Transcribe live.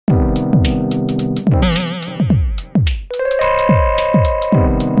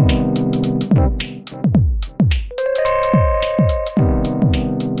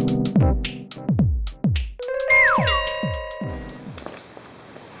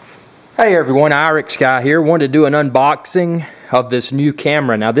Hey everyone, Irix Guy here. Wanted to do an unboxing of this new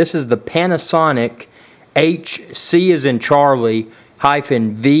camera. Now this is the Panasonic HC as in Charlie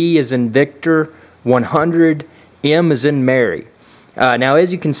 -V as in Victor 100M as in Mary. Now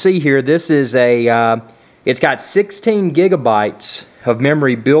as you can see here, this is a it's got 16 gigabytes of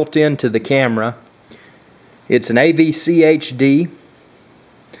memory built into the camera. It's an AVC HD.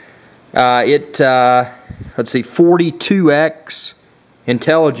 Let's see, 42x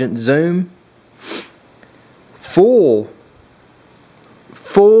intelligent zoom, full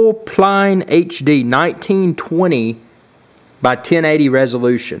plane HD 1920 by 1080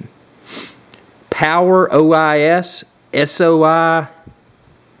 resolution, power OIS SOI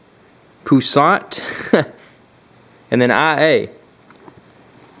puissant and then IA.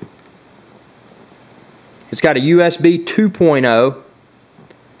 It's got a USB 2.0,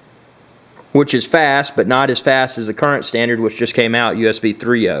 which is fast, but not as fast as the current standard, which just came out, USB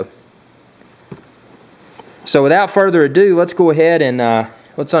 3.0. So without further ado, let's go ahead and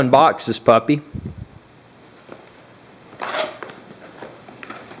let's unbox this puppy.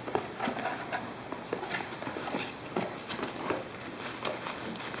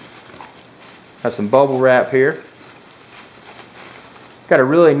 Got some bubble wrap here. Got a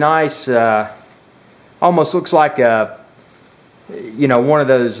really nice, almost looks like a, you know, one of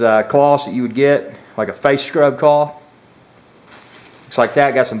those cloths that you would get, like a face scrub cloth. Looks like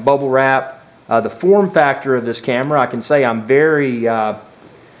that. Got some bubble wrap. The form factor of this camera, I can say I'm very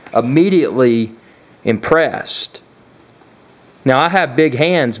immediately impressed. Now I have big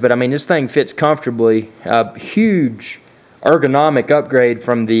hands, but I mean this thing fits comfortably. A huge ergonomic upgrade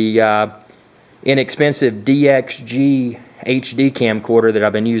from the inexpensive SDXC HD camcorder that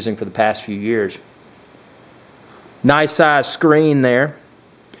I've been using for the past few years. Nice size screen there.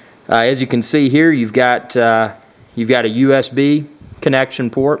 As you can see here, you've got a USB connection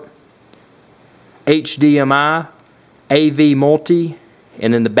port, HDMI, AV multi,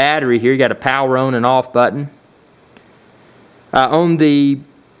 and then the battery here. You got a power on and off button. On the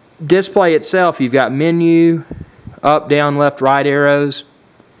display itself, you've got menu, up, down, left, right arrows,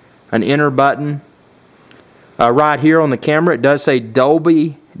 an enter button. Right here on the camera, it does say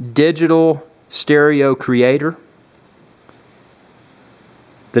Dolby Digital Stereo Creator.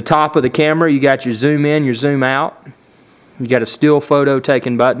 The top of the camera, you got your zoom in, your zoom out. You got a still photo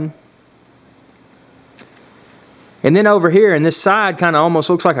taking button. And then over here, in this side, kind of almost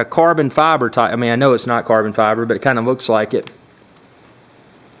looks like a carbon fiber type. I mean, I know it's not carbon fiber, but it kind of looks like it.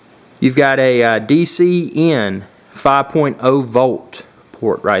 You've got a DC in 5.0 volt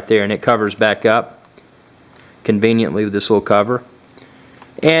port right there, and it covers back up conveniently with this little cover.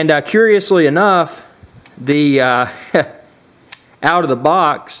 And curiously enough, the out of the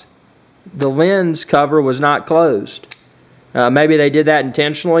box, the lens cover was not closed. Maybe they did that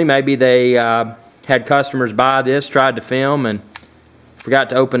intentionally. Maybe they had customers buy this, tried to film, and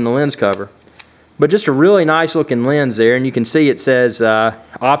forgot to open the lens cover. But just a really nice looking lens there, and you can see it says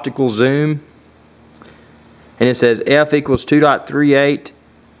optical zoom, and it says f equals 2.38,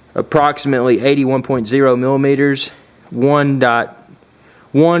 approximately 81.0 millimeters,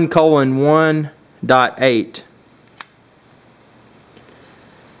 1:1:1.8.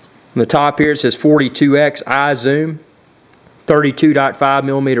 On the top here it says 42x I zoom, 32.5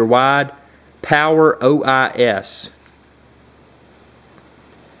 millimeter wide, power OIS.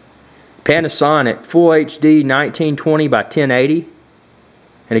 Panasonic full HD 1920 by 1080,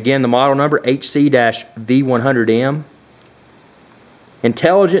 and again the model number HC-V100M.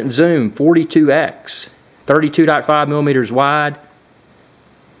 Intelligent zoom 42x, 32.5 millimeters wide,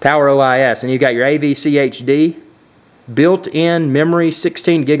 power OIS, and you've got your AVC HD. Built-in memory,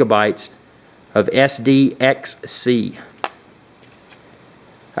 16 gigabytes of SDXC.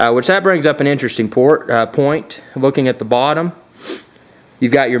 Which that brings up an interesting point. Looking at the bottom,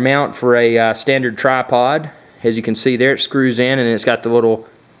 you've got your mount for a standard tripod. As you can see there, it screws in, and it's got the little,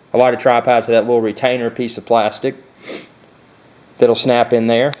 a lot of tripods have that little retainer piece of plastic that'll snap in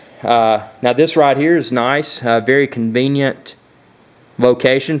there. Now this right here is nice, very convenient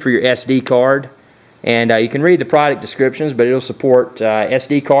location for your SD card. And you can read the product descriptions, but it'll support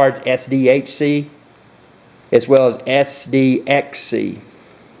SD cards, SDHC, as well as SDXC.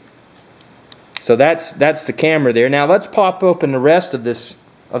 So that's the camera there. Now let's pop open the rest of this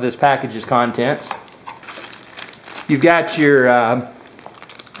package's contents. You've got your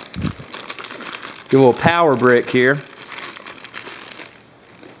little power brick here.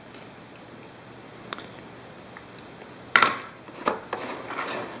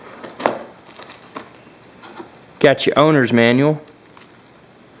 Got your owner's manual.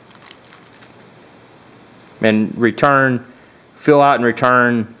 and fill out and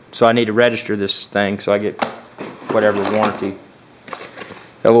return so I need to register this thing so I get whatever warranty.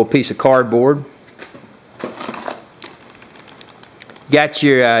 A little piece of cardboard. Got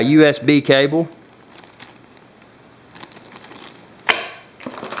your USB cable.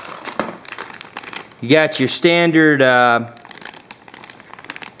 You got your standard,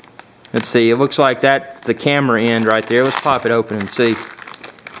 let's see, it looks like that's the camera end right there. Let's pop it open and see.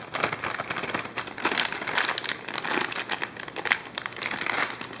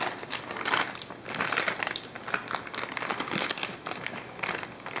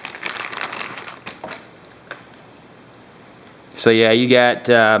 So yeah, you got,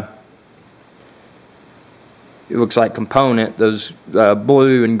 it looks like component, those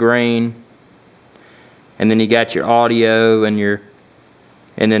blue and green. And then you got your audio and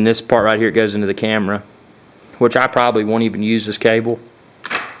and then this part right here goes into the camera, which I probably won't even use this cable.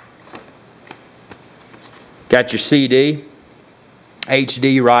 Got your CD,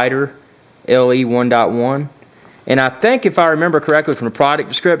 HD writer, LE 1.1. And I think if I remember correctly from the product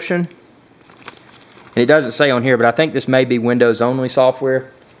description, and it doesn't say on here, but I think this may be Windows only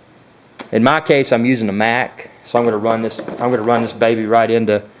software. In my case, I'm using a Mac, so I'm going to run this. I'm going to run this baby right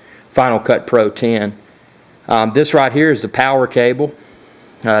into Final Cut Pro 10. This right here is the power cable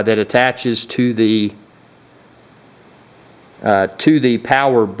that attaches to the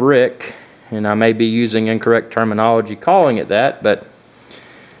power brick, and I may be using incorrect terminology calling it that, but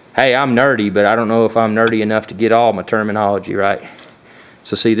hey, I'm nerdy, but I don't know if I'm nerdy enough to get all my terminology right.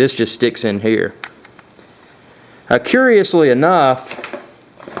 So see, this just sticks in here. Curiously enough,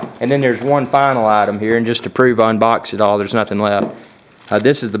 and then there's one final item here, and just to prove I unbox it all, there's nothing left.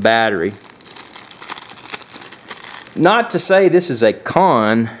 This is the battery. Not to say this is a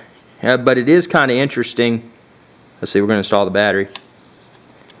con, but it is kind of interesting. Let's see, we're going to install the battery.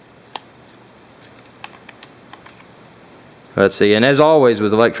 Let's see, and as always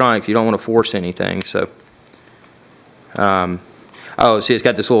with electronics, you don't want to force anything. So, oh, see, it's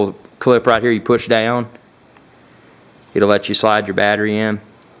got this little clip right here you push down. It'll let you slide your battery in.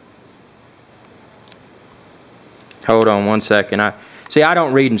 Hold on one second. I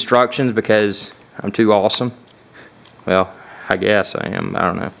don't read instructions because I'm too awesome. Well, I guess I am. I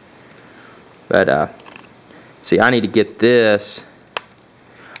don't know. But, see, I need to get this.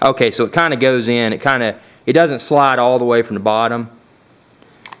 Okay, so it kind of goes in. It doesn't slide all the way from the bottom.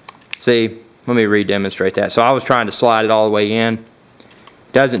 See, let me re-demonstrate that. So I was trying to slide it all the way in. It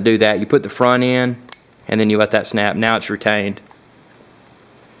doesn't do that. You put the front in, and then you let that snap. Now it's retained.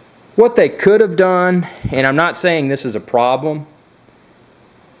 What they could have done, and I'm not saying this is a problem,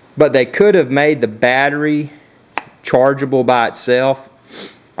 but they could have made the battery chargeable by itself.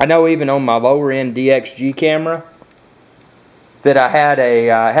 I know even on my lower end DXG camera that I had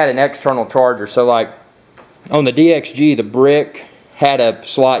an external charger. So like on the DXG, the brick had a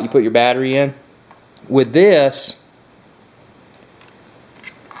slot you put your battery in. With this,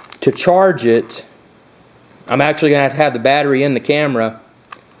 to charge it, I'm actually going to have the battery in the camera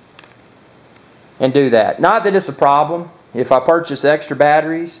and do that. Not that it's a problem. If I purchase extra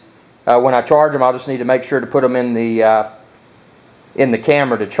batteries, when I charge them, I'll just need to make sure to put them in the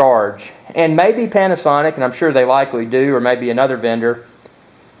camera to charge. And maybe Panasonic, and I'm sure they likely do, or maybe another vendor,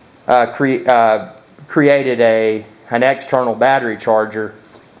 created an external battery charger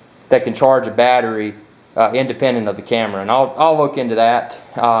that can charge a battery independent of the camera. And I'll look into that.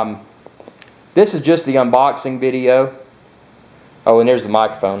 This is just the unboxing video. Oh, and there's the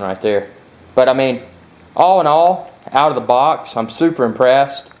microphone right there. But I mean, all in all, out of the box, I'm super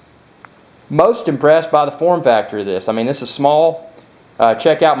impressed. Most impressed by the form factor of this. I mean, this is small.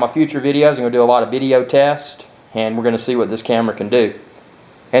 Check out my future videos. I'm going to do a lot of video tests, and we're going to see what this camera can do.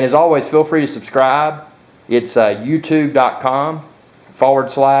 And as always, feel free to subscribe. It's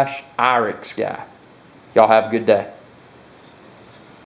youtube.com/IRIXGuy. Y'all have a good day.